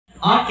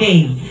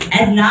Okay,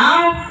 and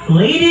now,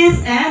 ladies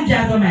and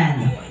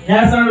gentlemen,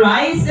 let us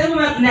rise and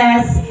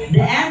witness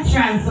the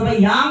entrance of a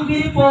young,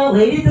 beautiful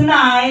lady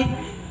tonight,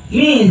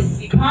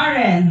 Miss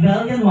Karen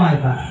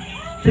Villanueva,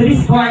 to be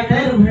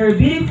escorted of her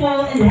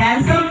beautiful and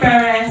handsome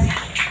parents,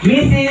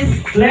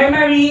 Mrs. Claire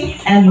Marie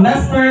and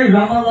Mr.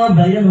 Romulo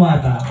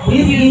Villanueva.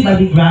 Please give a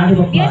big round of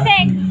applause.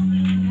 Music!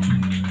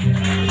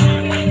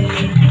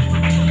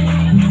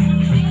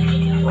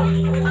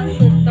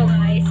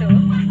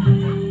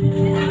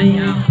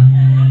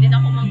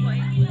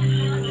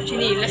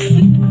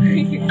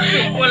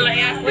 Wala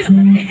yan.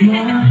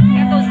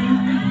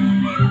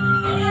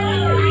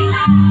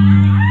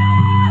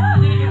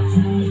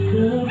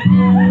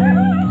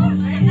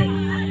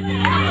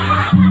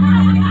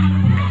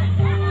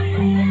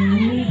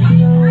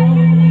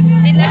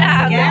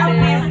 Again,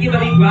 please give a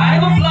big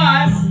round of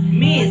applause,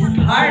 Miss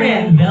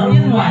Karen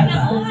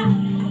Villanueva.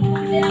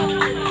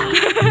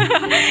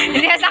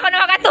 Hindi sa ako na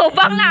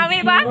makatubang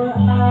namin ba?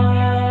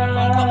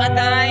 Pongko ka,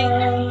 day.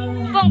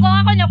 Pungko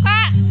ako nyo ka.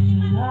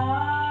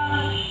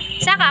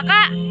 Saka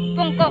ka?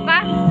 Pungko ka?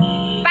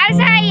 Para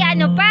sa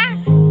ano pa?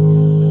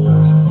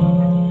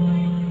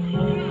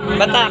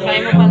 Bata, kaya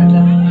mo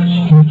pala.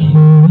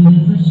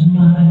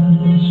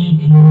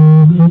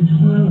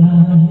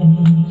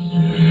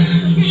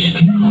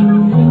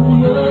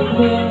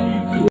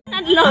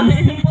 A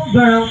simple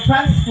girl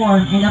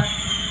transformed in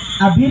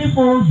a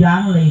beautiful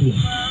young lady.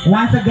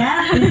 Once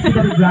again, please give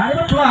a big round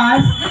of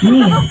applause,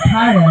 Miss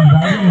Karen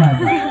Villanueva.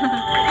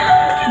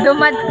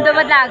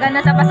 Dumadlagan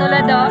na sa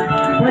pasulod oh.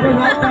 For the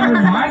welcome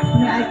remarks,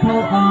 may I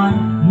call on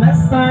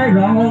Mr.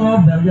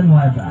 Romulo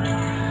Villanueva.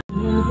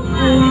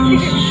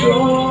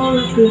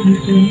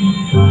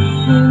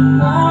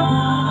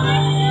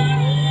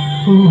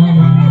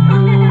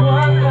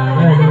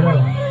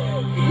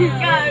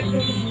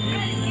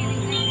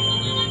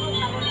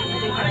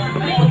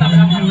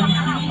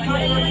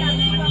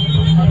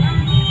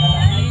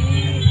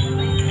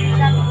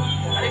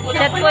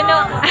 Chat puno.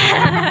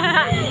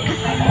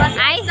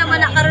 Ay, naman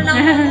nakaroon ng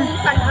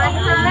sanan.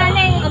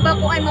 Aba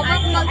ko ay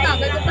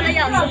magtagal ko pala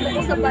yan. Sumbok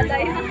ko sa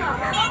balay.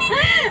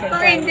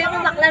 Kung hindi,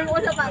 mamaklan mo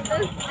ko sa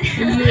patos.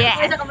 Yeah.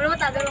 Kaya sa kamala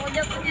matagal ako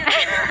dyan.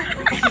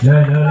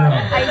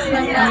 Ayos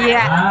lang yan.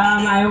 Yeah.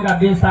 Maayong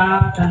gabi sa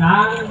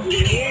tanan.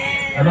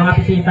 Sa mga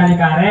bisita ni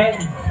Karen.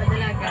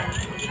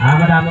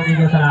 Madamong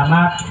video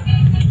salamat.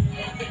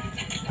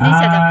 Di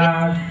sa dapit.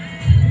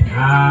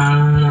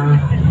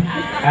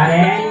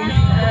 Karen,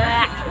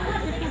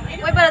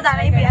 Uy, para tayo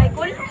i-PI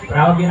call.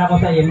 proud din ako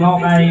sa imo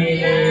kay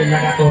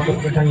nagatutok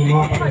ko sa imo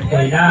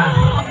pag-eskwela.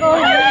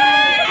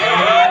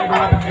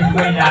 Mga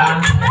pag-eskwela.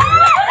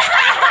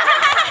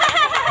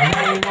 Ano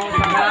imo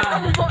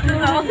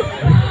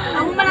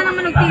Ako pala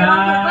naman nagtira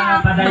ko ba?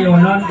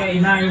 padayonon kay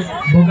ina,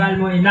 bugal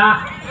mo ina.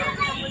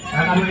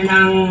 Kaka mo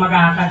inang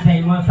maghahatag sa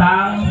imo sa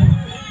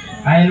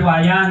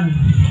kahilwayan.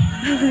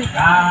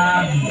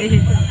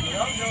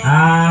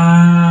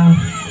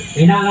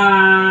 Ina nga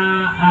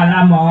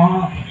alam mo,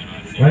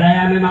 wala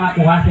yan may mga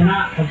kuha sina,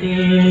 kasi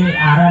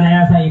ara na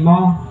yan sa imo.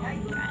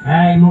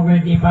 Ay, imo ko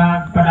di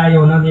pa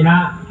padayonon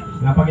ina,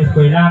 nga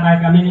pag-eskwela, kahit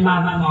kami ni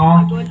mama mo,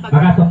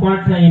 mag-support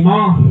sa imo.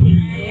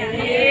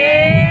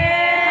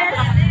 Yes!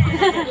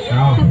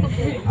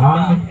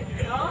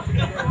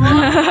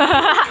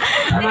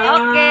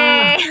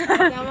 Okay.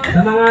 Sa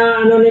mga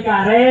ano ni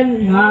Karen,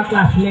 mga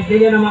classmate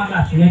din yung mga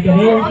classmate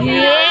din.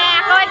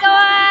 Yeah! Ako!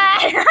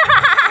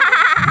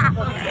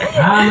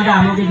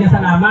 Madamo kaya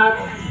salamat.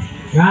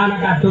 Nga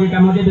nagkatuloy ka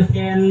mo dito sa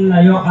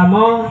layo ka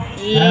mo.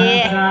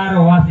 Yeah.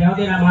 Taga-ruwas yaw,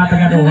 di na mga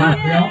taga-ruwas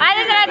yaw.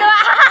 Ano sa dua?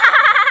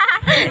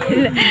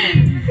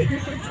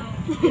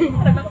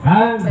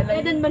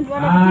 Pwede man po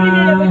Hindi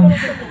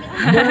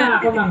na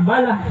ako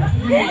magbala.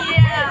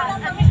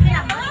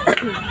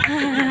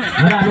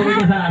 Madamo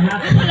kaya salamat.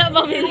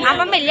 Ang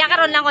pamilya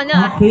karon lang ko no.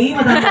 Okay,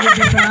 madami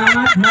kayong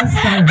salamat,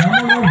 Mr.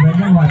 Romulo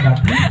Villanueva.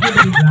 Please give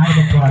a big round of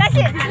applause.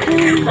 Kasi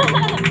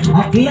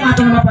Okay, ang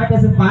atong mga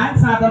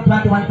participants sa atong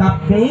 21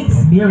 cupcakes,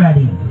 be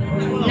ready.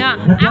 no.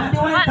 The 21 Ang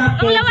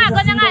cupcakes lawago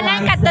na nga lang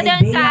kadto symbolize doon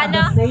the sa idea of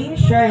ano. the same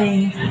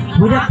sharing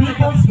with the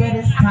people's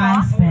greatest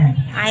time spent.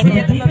 Ay, With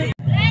the people,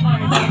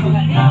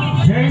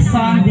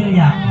 Jerson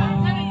Villaco,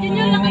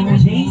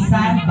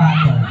 Jason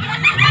Battle,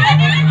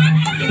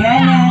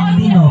 Kenneth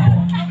Dinobo,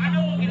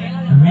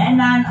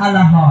 Renan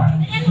Alahor,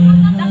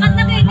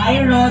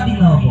 Jairo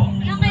Dinobo,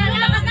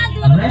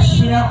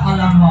 Rachel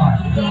Alahor,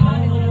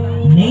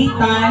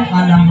 Nathan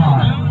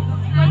Alahor,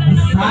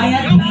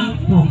 Isaiah Dwayne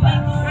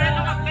Tupas,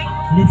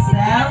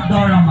 Lisel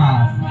Doramal,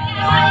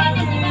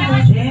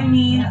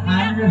 Jemin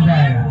Ann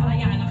Rivera,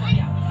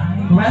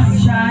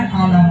 Christian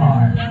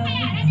Alahor,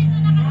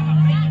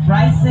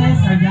 Prices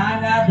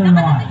Ariana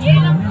Doron,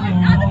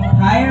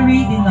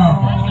 Kyrie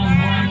Dinobo,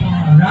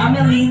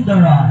 Rameline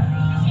Doron,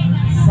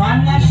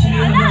 Sonia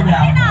Shield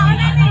Villaco,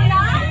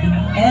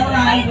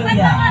 Eli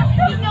Villaco,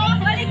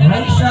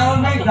 Rachel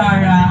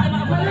Vergara,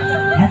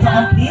 and to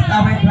complete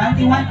our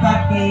 21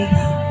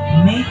 cupcakes,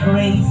 make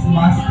Grace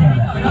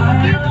Mustela.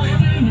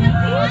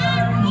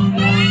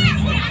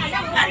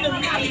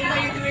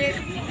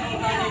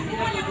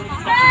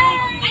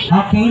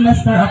 Okay,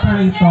 Mr.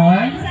 Operator.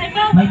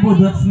 May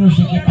budots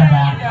music ita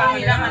ba?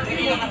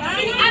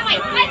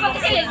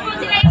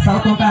 Sa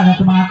utong tanan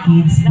itong mga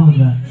kids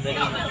budots.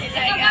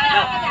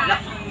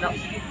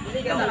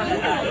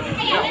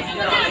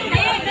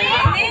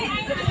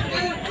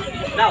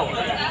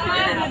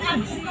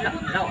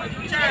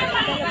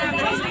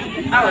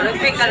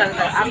 Nag-pick ka lang.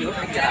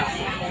 Pick ka lang.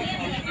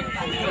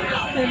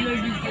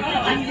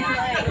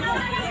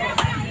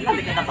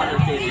 Hindi ka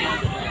napanood siya.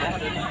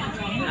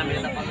 Hindi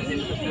ka napanood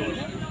siya.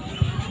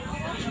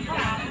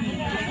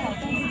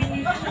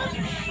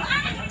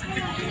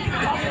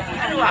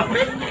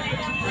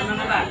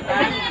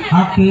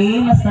 Okay,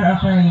 Mr.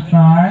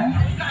 Operator.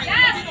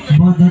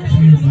 Budots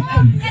music,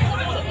 please.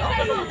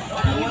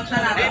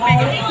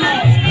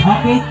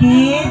 Okay,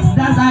 kids,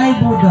 dance alay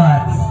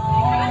budots.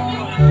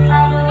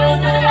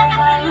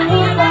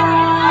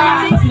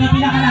 Kasi na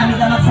pinaka-namin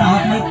ka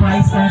magsaot, may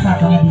prize ka sa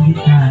ato na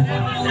digital.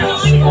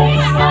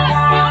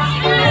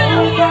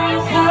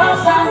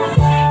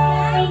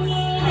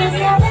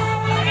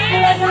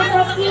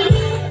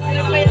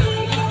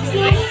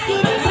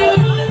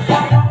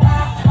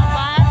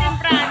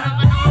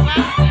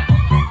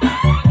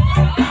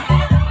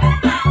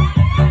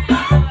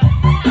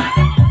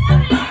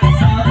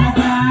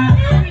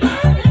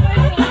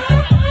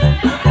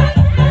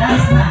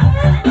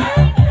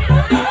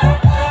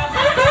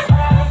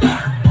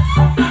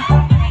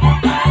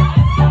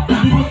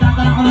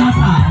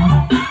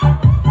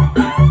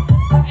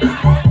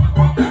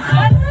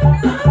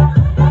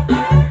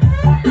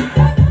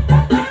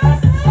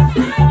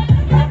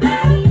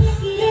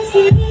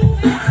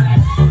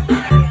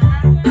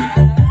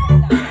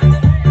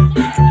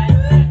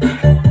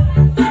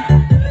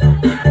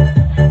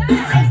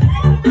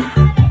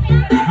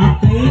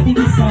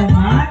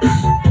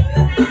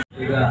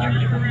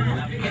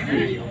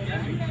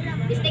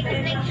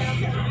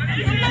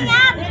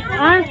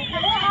 Ah?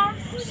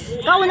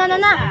 Kauna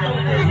na.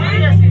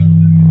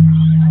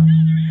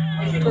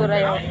 Siguro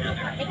yun.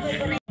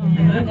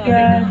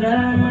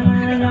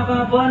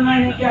 Nakapon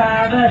man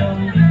ikabarong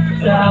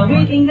sa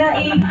awiting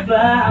daig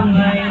pa ang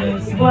may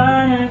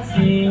luswan at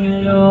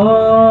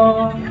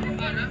sinulong.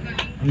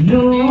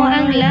 Lumo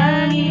ang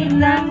langit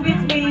ng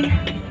bituin,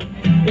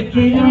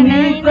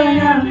 ikinamig pa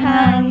ng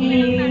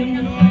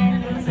hangin.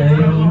 Sa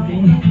iyong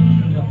tingin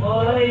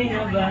ako'y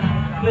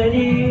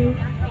nababaliw,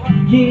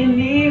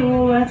 giliw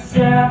at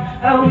sa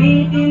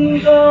awitin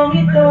kong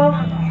ito,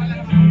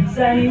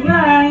 sa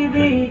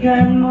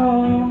maibigan mo.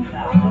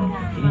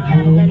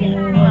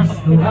 Ibubuhos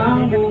ko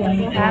ang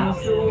buong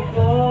puso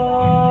ko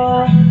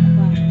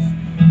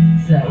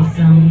sa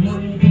isang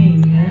munding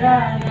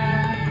harana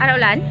Ano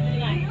ulan?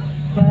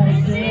 para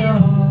sa'yo.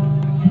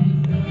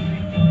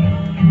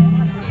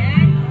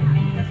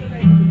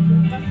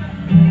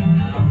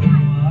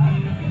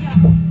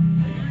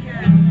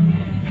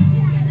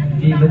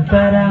 Di ba't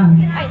parang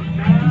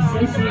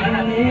isang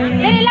sigarilyo,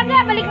 Dali lang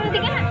na, balik mo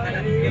din ka na.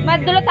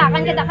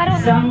 Madulutakan ka na karon.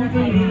 isang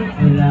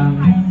pelikulang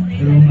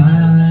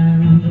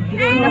romantik.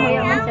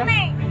 Nahuya man siya.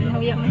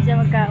 Nahuya man siya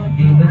magkaon.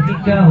 Di ba't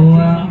ikaw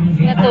ang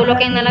Natulog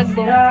yung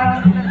nalagbong.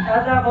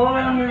 at ako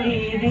ang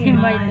Si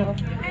Milo.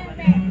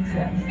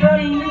 sa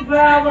story'ng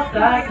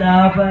nagwawakas sa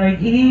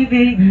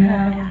pag-ibig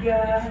na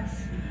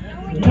wagas.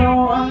 Puno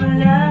ang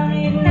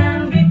langit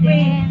ng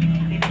bituin,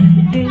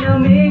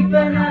 tinamig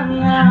pa ng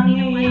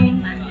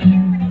hangin.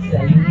 Sa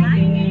iyong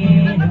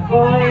tingin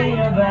ako'y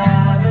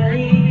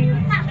nababaliw,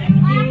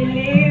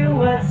 giliw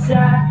at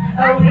sa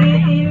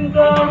awitin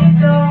kong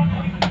ito,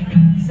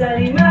 sa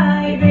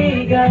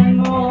maibigan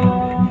mo.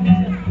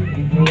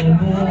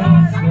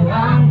 Ibubuhos ko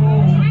ang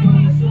buong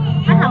puso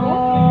ko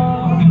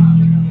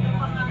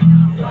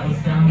sa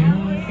isang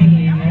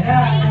munting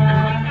harana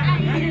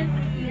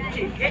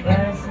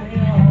para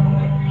sa'yo.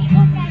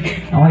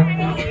 Okay,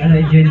 ano,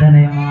 i-join na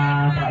yung mga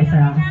paisa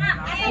namin.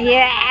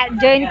 Yeah!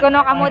 Join ko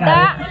no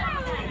kamuda.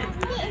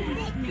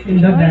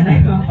 Tindog na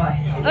yung mga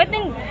paisa. O,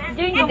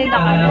 join ko dito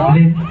ka mo.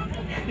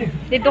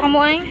 Dito ka mo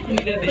ay.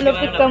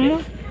 Kulupit ka mo.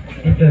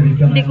 Ito,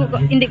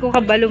 Hindi ko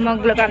kabalo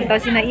maglakanta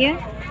sina iya.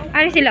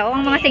 Ano sila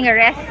ang mga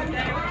singeres?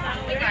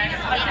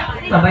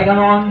 sabay ka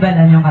mo kung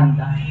banan yung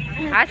kanta.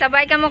 Ah,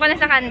 sabay ka mo ka na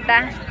sa kanta.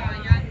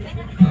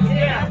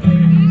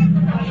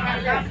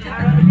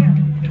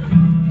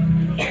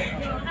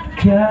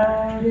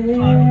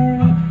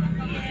 Karen,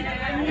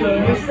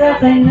 kumusta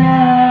ka na?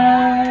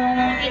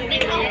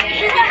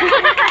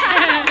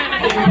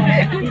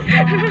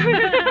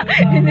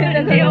 Hindi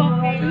na kayo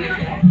okay.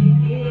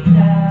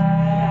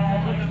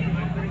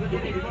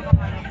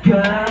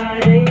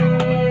 Karen,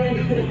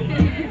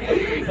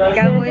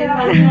 Kamusta?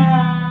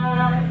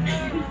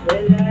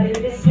 wala rin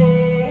kasi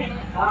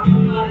ako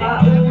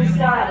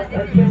makausap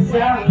at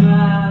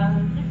kasama.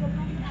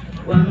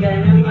 Huwag ka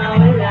nang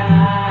mawala,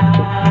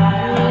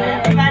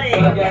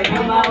 huwag ka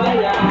nang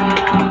mawala.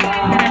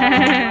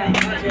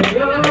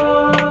 Sa'yo,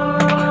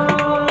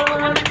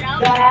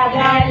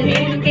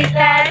 dadalhin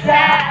kita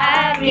sa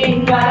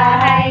aking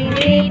bahay.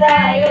 Di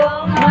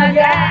tayo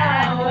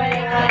mag-aaway,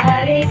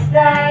 aalis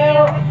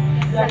tayo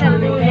sa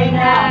tunay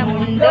na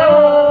mundo.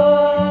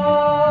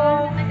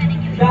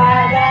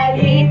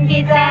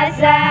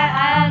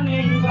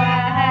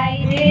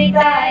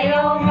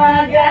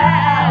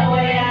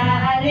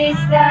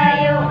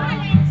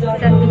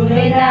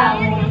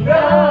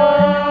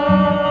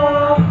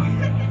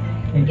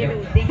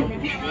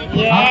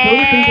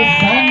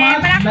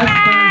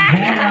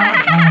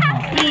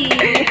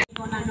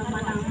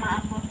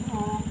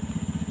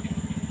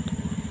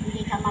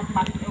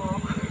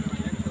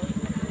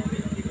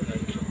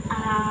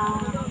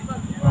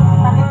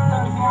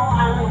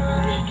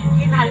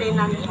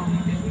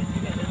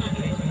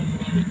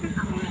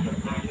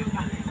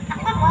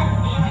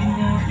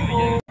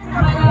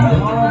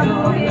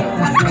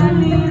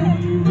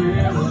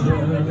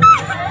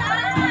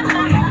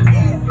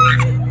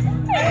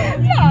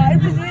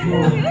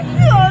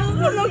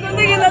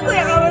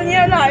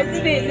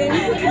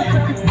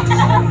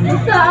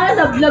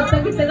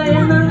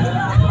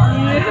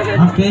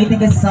 Okay,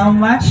 thank you so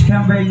much,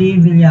 Kimberly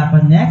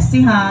Villapa. Next,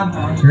 we have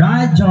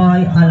Rana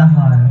Joy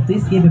Alahar.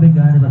 Please give a big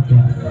round of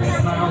applause.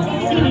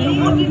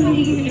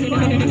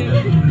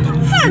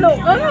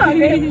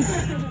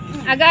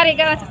 Agari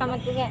ka sa kamot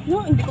ko.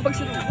 No, hindi ko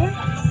pagsinubo.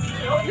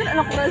 Yun,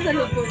 anak ko na sa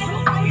likod.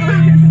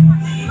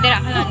 Dira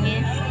ka lang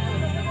eh.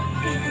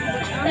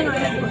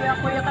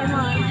 Kuya kay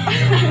mga.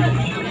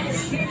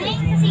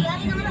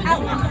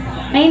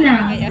 Ay na.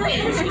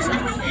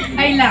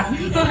 Ay lang.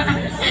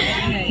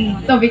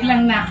 Tubig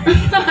lang na.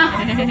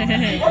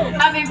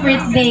 Happy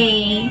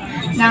birthday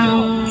ng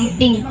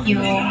thank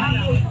you.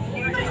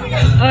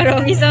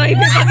 Orong isa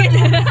ipipakit.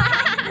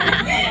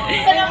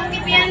 Alam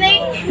mo yan ay.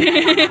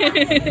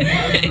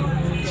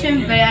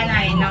 Siyempre,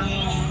 anay, ng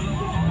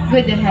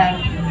good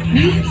health.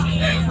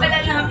 Wala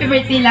na, happy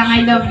birthday lang.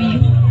 I love you.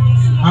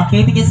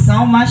 Okay, thank you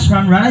so much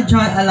from Rana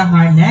Joy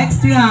Alahar.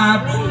 Next, we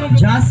have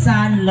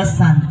Josan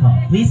Losanco.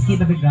 Please give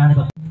a big round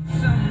of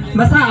applause.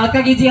 Masaot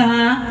ka, Gigi,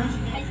 ha?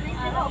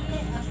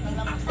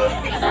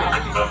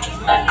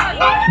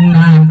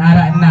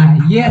 Nara na.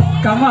 Yes,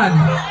 come on.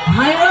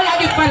 Mayroon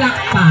lagi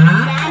palakpa.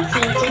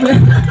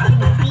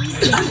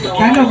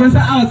 Kano, kung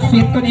sa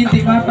outfit, kung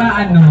hindi pa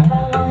ano.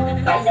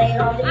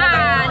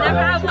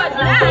 Nakaabot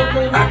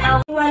na.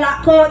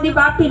 Wala ko, di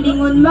ba,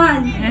 pilingon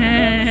man.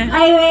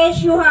 I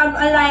wish you have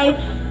a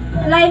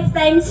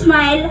lifetime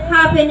smile,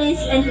 happiness,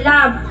 and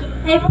love.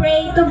 I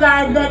pray to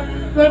God that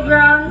will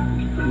grant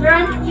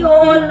you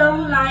all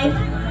long life,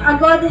 a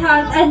good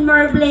health, and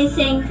more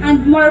blessing,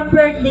 and more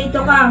birthday to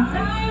come.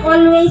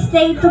 Always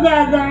stay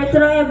together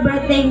through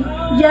everything.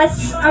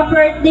 Just a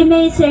birthday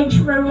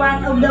message for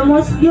one of the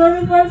most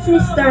beautiful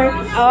sister.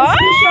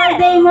 Special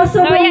day mo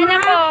sa Nahuyan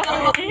ako.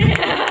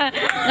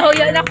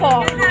 Nahuyan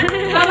ako.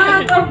 A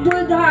lot of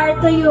good heart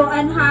to you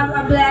and have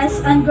a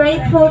blessed and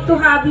grateful to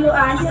have you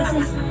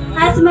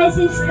as my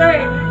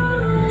sister.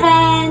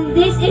 And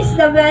this is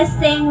the best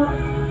thing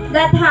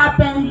that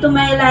happened to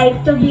my life,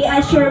 to be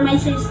assured my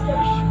sister.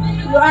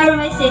 You are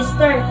my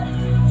sister.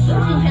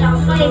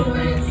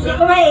 Hindi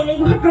ko mahilig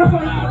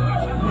microphone.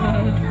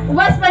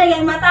 Ubas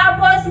paligay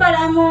matapos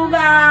wala mo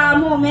ga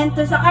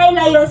momento sa kay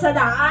layo sa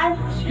daan.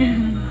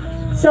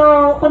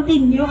 So,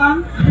 continue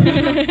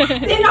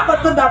Hindi na ko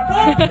to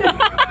dapit.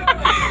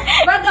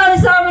 But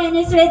also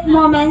many sweet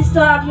moments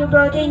to have you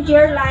brought into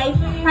your life.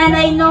 And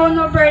I know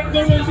no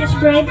birthday wishes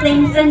great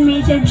things and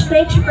message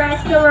to express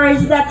the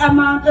words that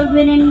amount of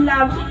winning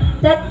love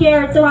that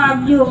care to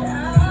have you.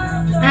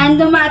 And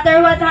no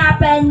matter what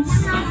happens,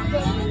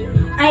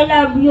 I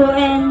love you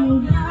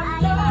and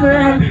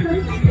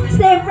forever.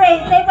 Stay free.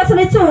 Stay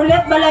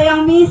pasulit-sulit. Balay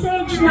ang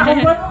message na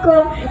ubot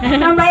ko.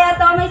 Nambaya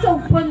to may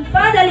sugpon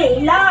pa.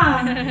 Dali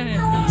lang.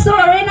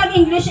 Sorry,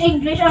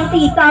 nag-English ang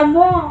tita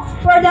mo.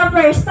 For the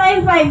first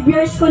time, 5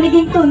 years ko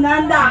naging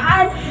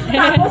tunandaan.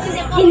 Tapos,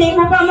 hindi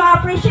mo pa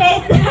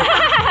ma-appreciate.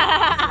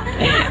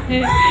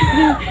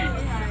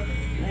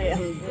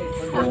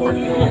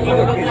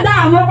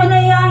 Damo ko na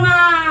yung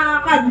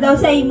kadlaw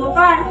sa imo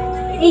ka.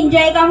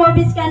 Enjoy ka mo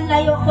biskan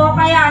layo ko.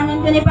 Kaya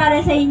anong ni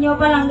para sa inyo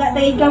palangga.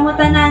 Dagig ka mo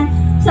tanan.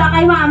 Sa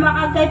kay mama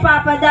kag kay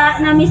papa da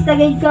na miss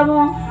dagig ka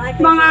mo.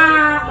 Mga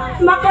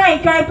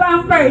makray-cry pa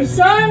ang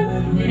person.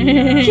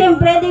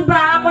 Siyempre, di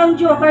ba, akong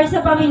joker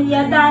sa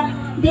pamilya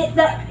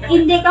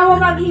hindi ka mo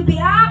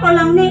maghibi. Ako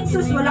lang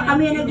nexus, wala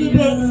kami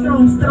naghibi.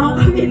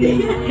 Strong kami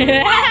din.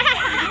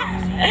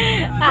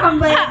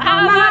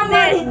 Mga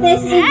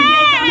marites,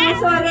 enjoy ka mo.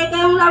 Sorry,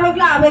 kayong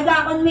lawig-lawig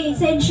akong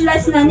message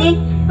last na ni.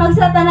 Pag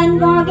sa tanan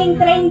ko aking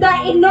train da,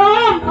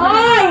 inom!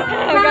 Oy!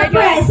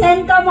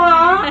 Mag-present ka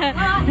mo!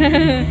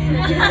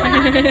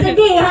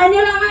 Sige, hanyo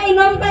lang nga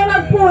inom kayo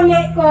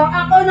magpuli ko.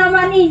 Ako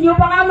naman inyo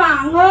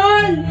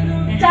pakamangon.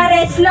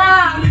 Chares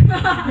lang.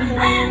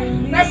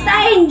 Basta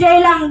enjoy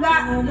lang ga.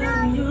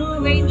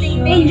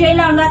 Enjoy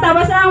lang ga.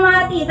 Tapos ang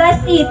mga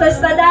titas,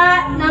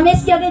 tada.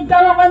 Na-miss kagid ka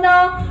mo ko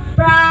no?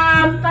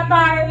 From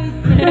Qatar.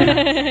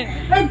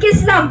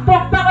 Nag-kiss lang.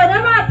 Pok pa ko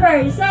na mga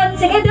person.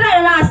 Sige, dila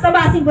na lang. Hasta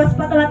ba si boss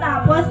pa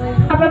tapos.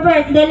 Happy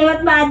birthday,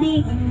 liwat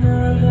buddy.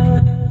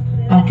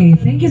 Okay,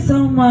 thank you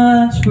so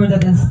much for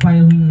that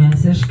inspiring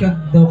message. Kag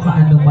daw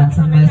kaano man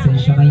sa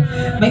message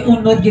may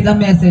unod gid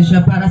ang message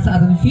para sa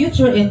atong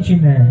future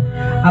engineer.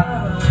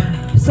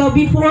 So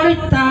before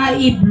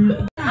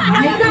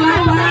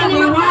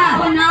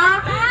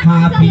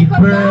Happy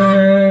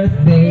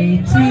birthday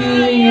to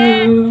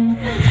you.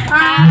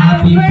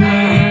 Happy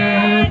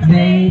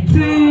birthday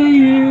to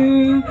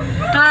you.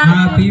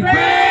 Happy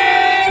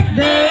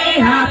birthday,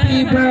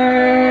 happy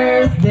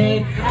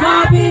birthday,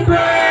 happy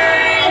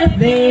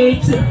birthday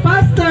to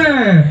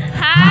faster.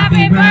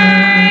 Happy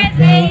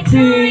birthday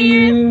to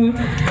you.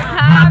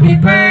 Happy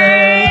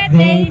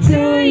birthday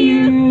to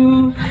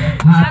you.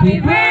 Happy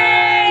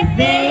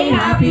birthday,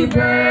 happy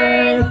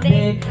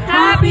birthday,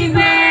 happy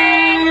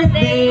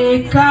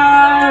birthday,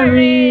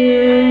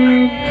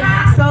 Karen.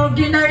 So,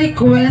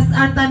 gina-request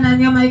ang tanan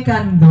nga may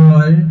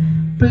candle.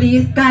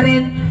 Please,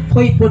 Karen,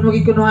 Hoy, puno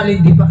ko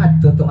halin di pa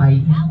kadto to ay.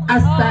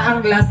 Hasta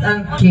ang last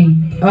ang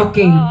cake.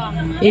 Okay.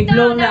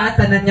 I-blow na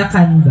atanan niya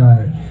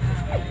candle.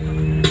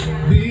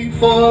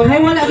 Ay,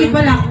 wala gid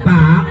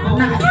balakpak.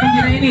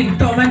 Pangirainin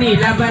to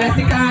Manila para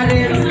si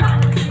Karen.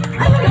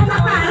 Ay, wala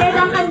makalit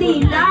ang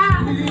kandila.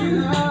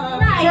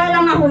 Ayaw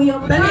lang ako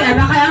yung... Dali,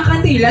 ana kaya ang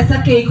kandila sa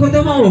cake ko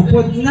daw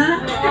maupod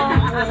na.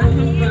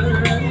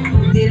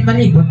 Hindi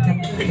malibot ka.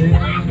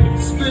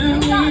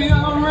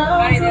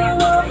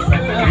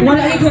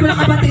 Wala ikaw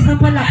nakabati sa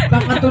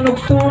palakpak,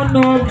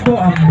 katunog-tunog po.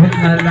 Ambot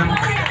na lang.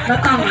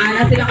 Natanga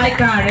na sila kay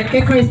Karen.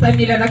 Kaya first time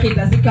nila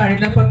nakita si Karen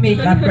ng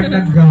pag-makeup pag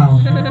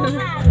nag-gown.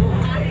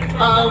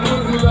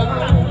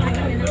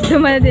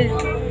 Duma din.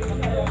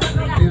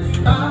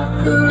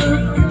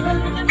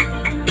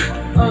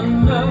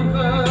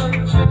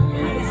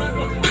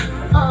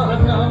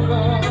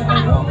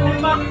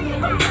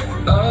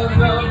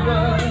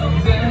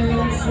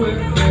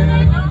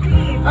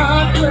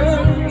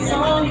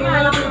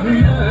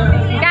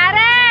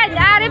 Karen!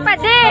 Ari pa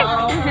din!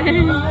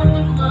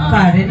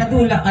 Karen,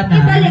 natulak ka na.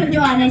 Ibalik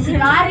nyo anay si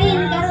Karin.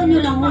 Karoon nyo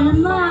lang ulan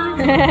mo.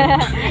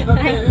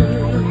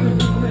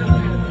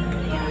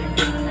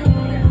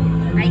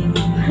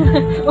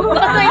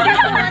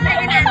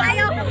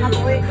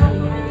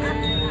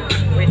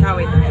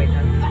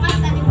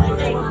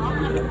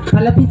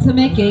 Palapit sa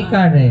may cake,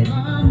 Karen.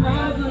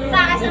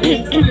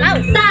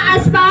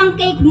 Taas pa ang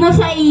cake mo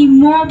sa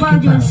imo ba,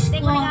 Diyos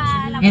ko.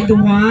 And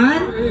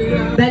one,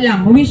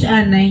 dalang, wish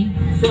anay.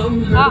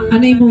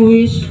 Anay mo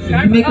wish.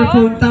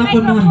 Microphone ta ako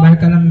noon. Bal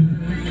ka lang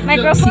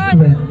Microphone.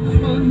 secret.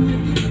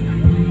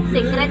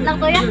 Secret lang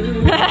to yan.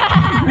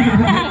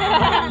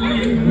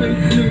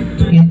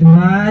 And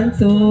 1,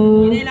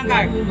 2,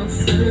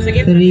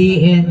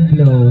 3, and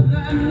blow.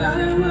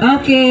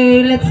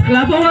 Okay, let's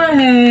clap our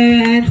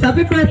hands.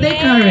 Happy birthday,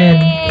 Karen.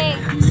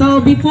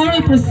 So before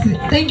we proceed,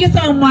 thank you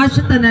so much,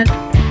 Tanan.